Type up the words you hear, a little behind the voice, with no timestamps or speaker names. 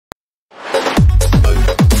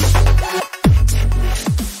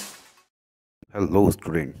Hello,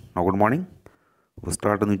 student. Now, good morning. We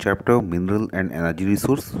start a new chapter, Mineral and Energy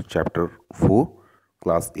Resource, Chapter-4,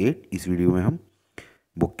 Class-8. इस video में हम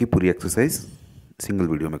book की पूरी exercise single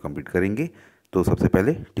video में complete करेंगे. तो सबसे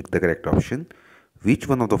पहले tick the correct option. Which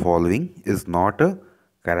one of the following is not a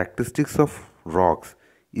characteristics of rocks.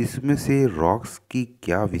 इसमें से रॉक्स की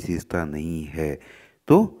क्या विशेषता नहीं है?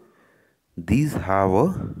 तो these have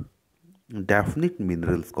a definite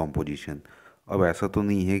minerals composition. अब ऐसा तो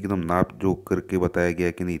नहीं है कि एकदम नाप जोक करके बताया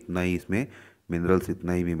गया कि नहीं इतना ही इसमें मिनरल्स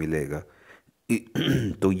इतना ही भी मिलेगा.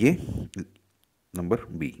 तो ये number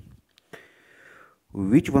B.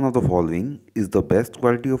 Which one of the following is the best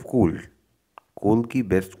quality of coal. कोल की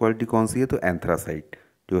बेस्ट क्वालिटी कौन सी है? तो एंथ्रासाइट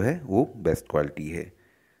जो है वो बेस्ट क्वालिटी है.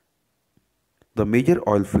 The major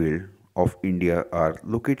oil field of India are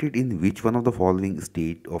located in which one of the following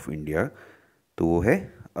state of India. तो वो है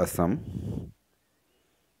Assam.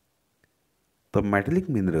 The metallic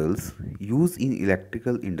minerals use in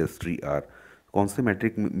electrical industry are. कौन से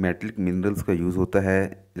मेटेलिक मिनरल्स का यूज़ होता है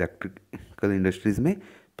इलेक्ट्रिकल इंडस्ट्रीज में?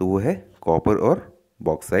 तो वो है कॉपर और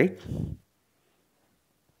bauxite.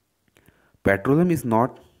 Petroleum is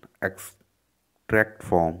not extract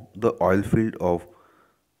from the oil field of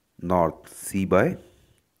north C bye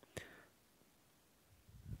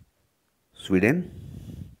Sweden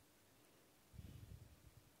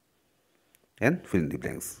and fill in the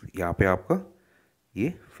blanks. यहाँ पे आपका ये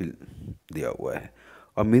फिल दिया हुआ है.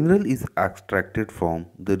 A mineral is extracted from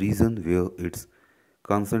the region where it's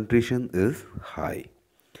concentration is high.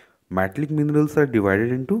 Metallic minerals are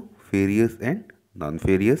divided into ferrous and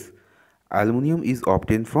non-ferrous. Aluminium is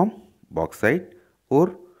obtained from bauxite or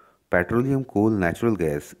petroleum, coal, natural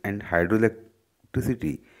gas and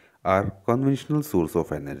hydroelectricity are conventional source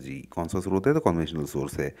of energy. कौन सा स्रोत है? तो conventional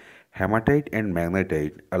source है. Hematite and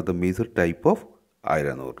magnetite are the major type of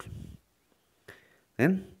iron ore.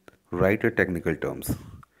 Then write a technical terms.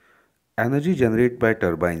 Energy generated by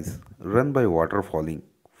turbines run by water falling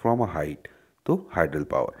from a height to hydel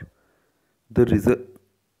power. The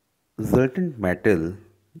resultant metal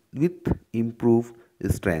with improved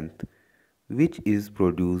strength, which is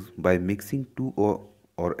produced by mixing two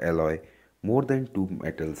or alloy more than two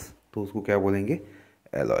metals. तो उसको क्या बोलेंगे?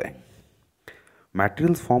 Alloy.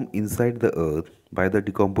 Materials formed inside the earth by the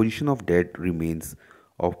decomposition of dead remains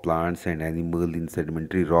of plants and animals in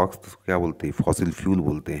sedimentary rocks. तो क्या बोलते हैं? Fossil fuel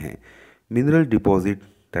बोलते हैं. Mineral deposits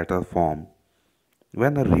that are formed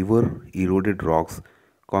when a river eroded rocks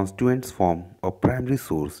constituents form a primary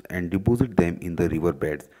source and deposit them in the river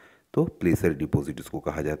beds. तो प्लेसर deposit इसको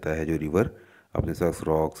कहा जाता है, जो रिवर अपने साथ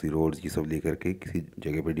रॉक्स इरोड्स ये सब लेकर के किसी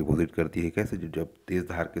जगह पे डिपॉजिट करती है. कैसे? जब तेज़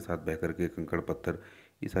धार के साथ बह करके कंकड़ पत्थर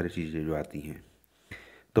ये सारी चीज़ें जो आती हैं.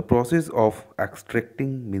 The process of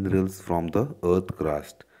extracting minerals from the earth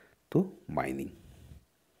crust. तो mining.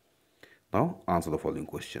 Now answer the following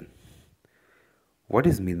question. What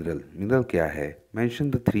is mineral? Mineral क्या है? Mention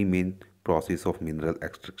the three main process of mineral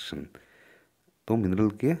extraction. तो मिनरल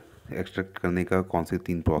के एक्सट्रैक्ट करने का कौन से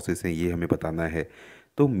तीन प्रोसेस हैं ये हमें बताना है.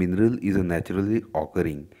 तो mineral is a naturally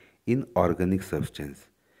occurring in organic substance.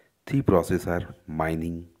 Three process are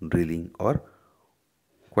mining, drilling और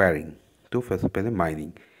क्वायरिंग. तो सबसे पहले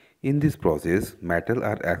mining. In this process metal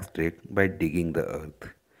are extract bye digging the earth.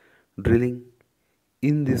 Drilling.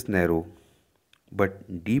 In this narrow but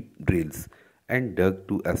deep drills and dug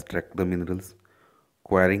to extract the minerals.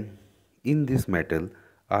 Quarrying. In this metal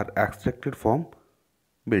are extracted from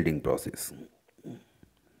building process.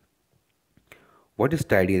 What is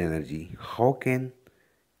tidal energy? How can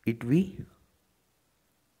it be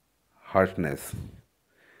harshness?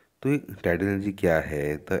 तो tidal energy क्या है?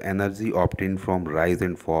 The energy obtained from rise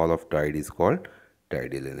and fall of tide is called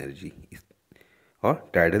tidal energy. Or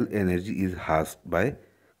tidal energy is harnessed by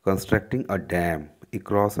constructing a dam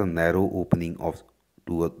across a narrow opening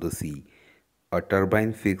to the sea. A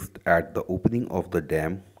turbine fixed at the opening of the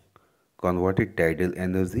dam converted tidal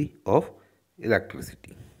energy of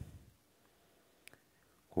electricity.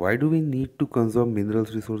 Why do we need to conserve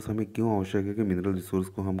minerals resource? हमें क्यों आवश्यक है कि mineral resource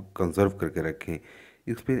को हम conserve करके रखें?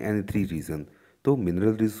 Explain any three reason. तो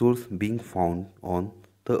mineral resource being found on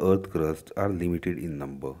the earth crust are limited in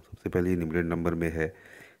number. सबसे पहले ये लिमिटेड नंबर में है.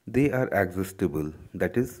 They are exhaustible,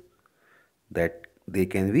 that is that they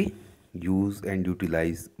can be used and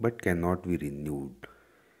utilized but cannot be renewed.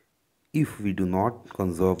 If we do not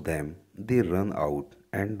conserve them, they run out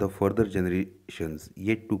and the further generations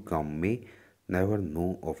yet to come may never know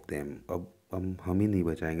of them. अब हम ही नहीं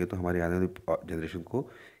बचाएंगे तो हमारे आने वाली generation को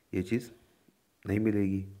ये चीज़ नहीं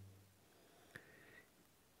मिलेगी.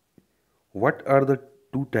 What are the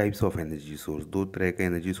two types of energy source, दो तरह के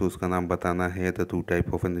एनर्जी सोर्स का नाम बताना है। The two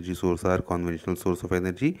type of energy source are conventional source of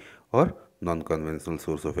energy और non conventional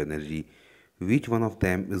source of energy. Which one of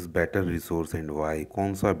them is better resource and Y,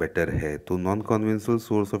 कौन सा बेटर है? तो non conventional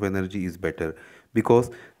source of energy is better because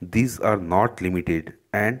these are not limited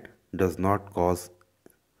and does not cause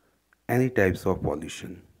any types of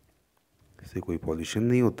pollution, इससे कोई pollution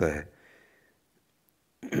नहीं होता है।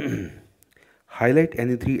 Highlight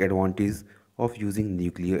any three advantage of using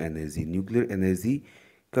nuclear energy, nuclear energy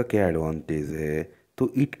का क्या advantage है?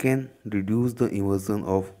 तो it can reduce the immersion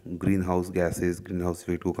of green house gases, green house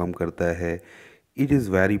effect को कम करता है। It is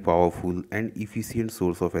very powerful and efficient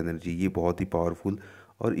source of energy, ये बहुत ही powerful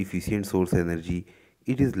और efficient source energy.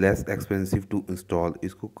 It is less expensive to install,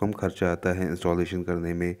 इसको कम खर्चा आता है इंस्टॉलेशन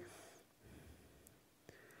करने में।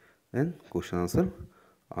 And question answer,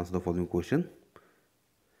 answer the following question.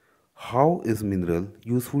 How is mineral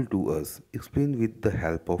useful to us, explain with the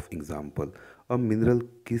help of example. अब मिनरल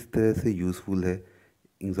किस तरह से यूजफुल है,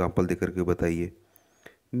 एग्जाम्पल दे करके बताइए।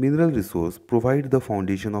 Mineral resource provide the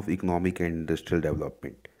foundation of economic and industrial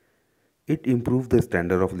development. It improve the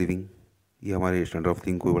standard of living, ये हमारे standard of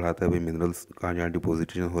living को बढ़ाता है भाई, मिनरल्स कहाँ जहाँ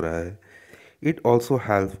डिपोजिटेशन हो रहा है। It also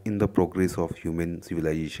help in the progress of human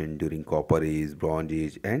civilisation during copper age, bronze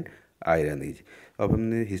age and iron age. अब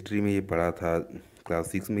हमने हिस्ट्री में ये पढ़ा था,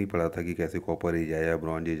 क्लास 6 में ही पढ़ा था कि कैसे कॉपर एज आया,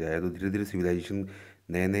 ब्रॉन्ज एज आया, तो धीरे धीरे सिविलाइजेशन,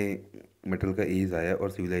 नए नए मेटल का एज आया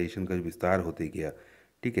और सिविलाइजेशन का विस्तार होते गया।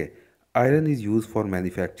 ठीक है। Iron is use for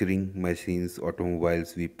manufacturing machines,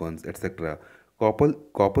 automobiles, weapons, etc.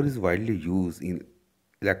 Copper is widely used in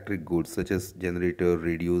electric goods such as generator,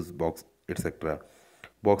 radios, box, etc.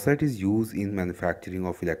 Bauxite is used in manufacturing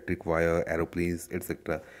of electric wire, aeroplanes,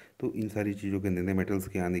 etc. तो इन सारी चीज़ों के नए नए metals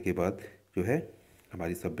के आने के बाद जो है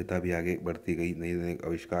हमारी सभ्यता भी आगे बढ़ती गई, नए नए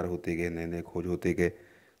आविष्कार होते गए, नए नए खोज होते गए।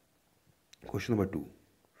 Question number 2,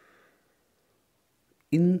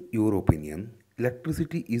 in your opinion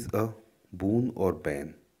electricity is a boon or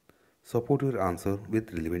ban? Support your answer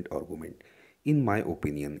with relevant argument. In my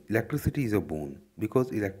opinion, electricity is a boon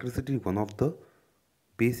because electricity is one of the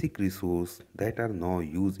basic resources that are now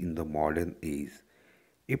used in the modern age.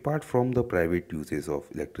 Apart from the private uses of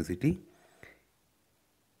electricity,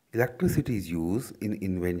 electricity is used in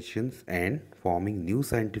inventions and forming new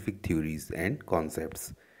scientific theories and concepts.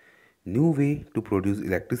 New way to produce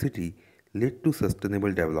electricity led to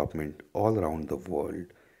sustainable development all around the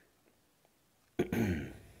world.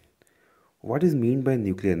 What is mean by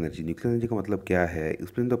nuclear energy, nuclear energy का मतलब क्या है?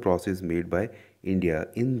 Explain the process made by India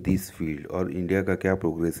in this field, और India का क्या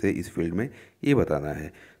progress है इस field में, ये बताना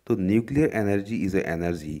है। तो nuclear energy is a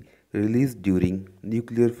energy release during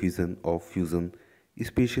nuclear fission और fusion,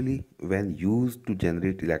 specially when used to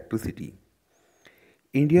generate electricity.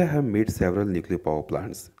 India have made several nuclear power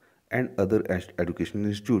plants and other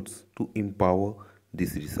educational institutes to empower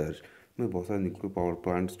this research. में बहुत सारे nuclear power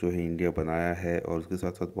plants जो है India बनाया है, और उसके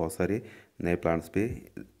साथ साथ बहुत सारे नए प्लांट्स पे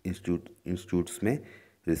इंस्टीट्यूट्स में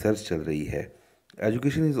रिसर्च चल रही है।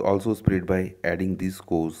 Education is also spread by adding this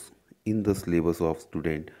course in the syllabus of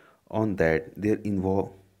student on that there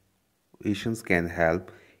इन्वोवेशंस can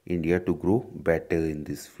help India to grow better in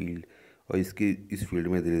this field. और इस फील्ड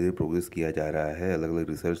में धीरे धीरे प्रोग्रेस किया जा रहा है, अलग अलग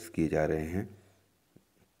रिसर्च किए जा रहे हैं।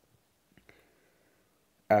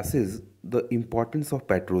 Assess the importance of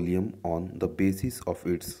petroleum on the basis of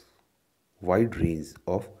its wide range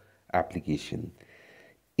of application.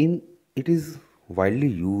 It is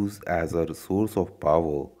widely used as a source of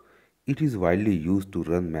power. It is widely used to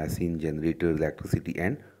run machine, generator, electricity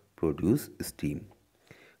and produce steam.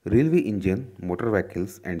 Railway engine, motor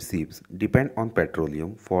vehicles and ships depend on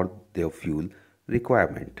petroleum for their fuel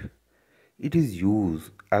requirement. It is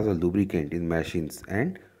used as a lubricant in machines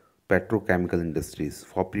and petrochemical industries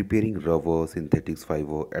for preparing rubber, synthetics,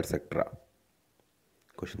 fiber, etc.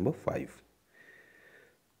 Question number 5.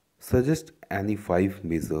 Suggest any 5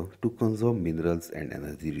 measures to conserve minerals and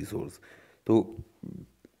energy resource. तो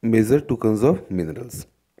measure to conserve minerals.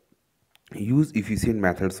 Use efficient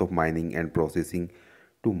methods of mining and processing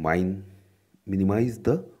to minimize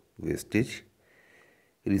the wastage.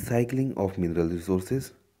 Recycling of mineral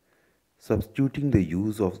resources. Substituting the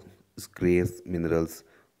use of scarce minerals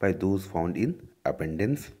by those found in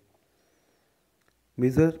abundance.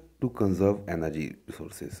 Measure to conserve energy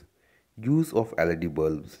resources. Use of LED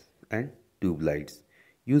bulbs and tube lights.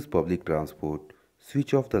 Use public transport.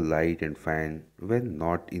 Switch off the light and fan when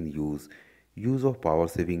not in use. Use of power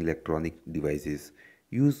saving electronic devices.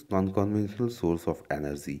 Use non-conventional source of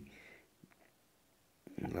energy.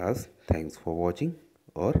 Last, thanks for watching,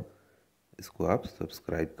 और इसको आप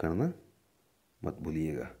subscribe करना मत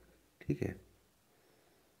भूलिएगा। ठीक है।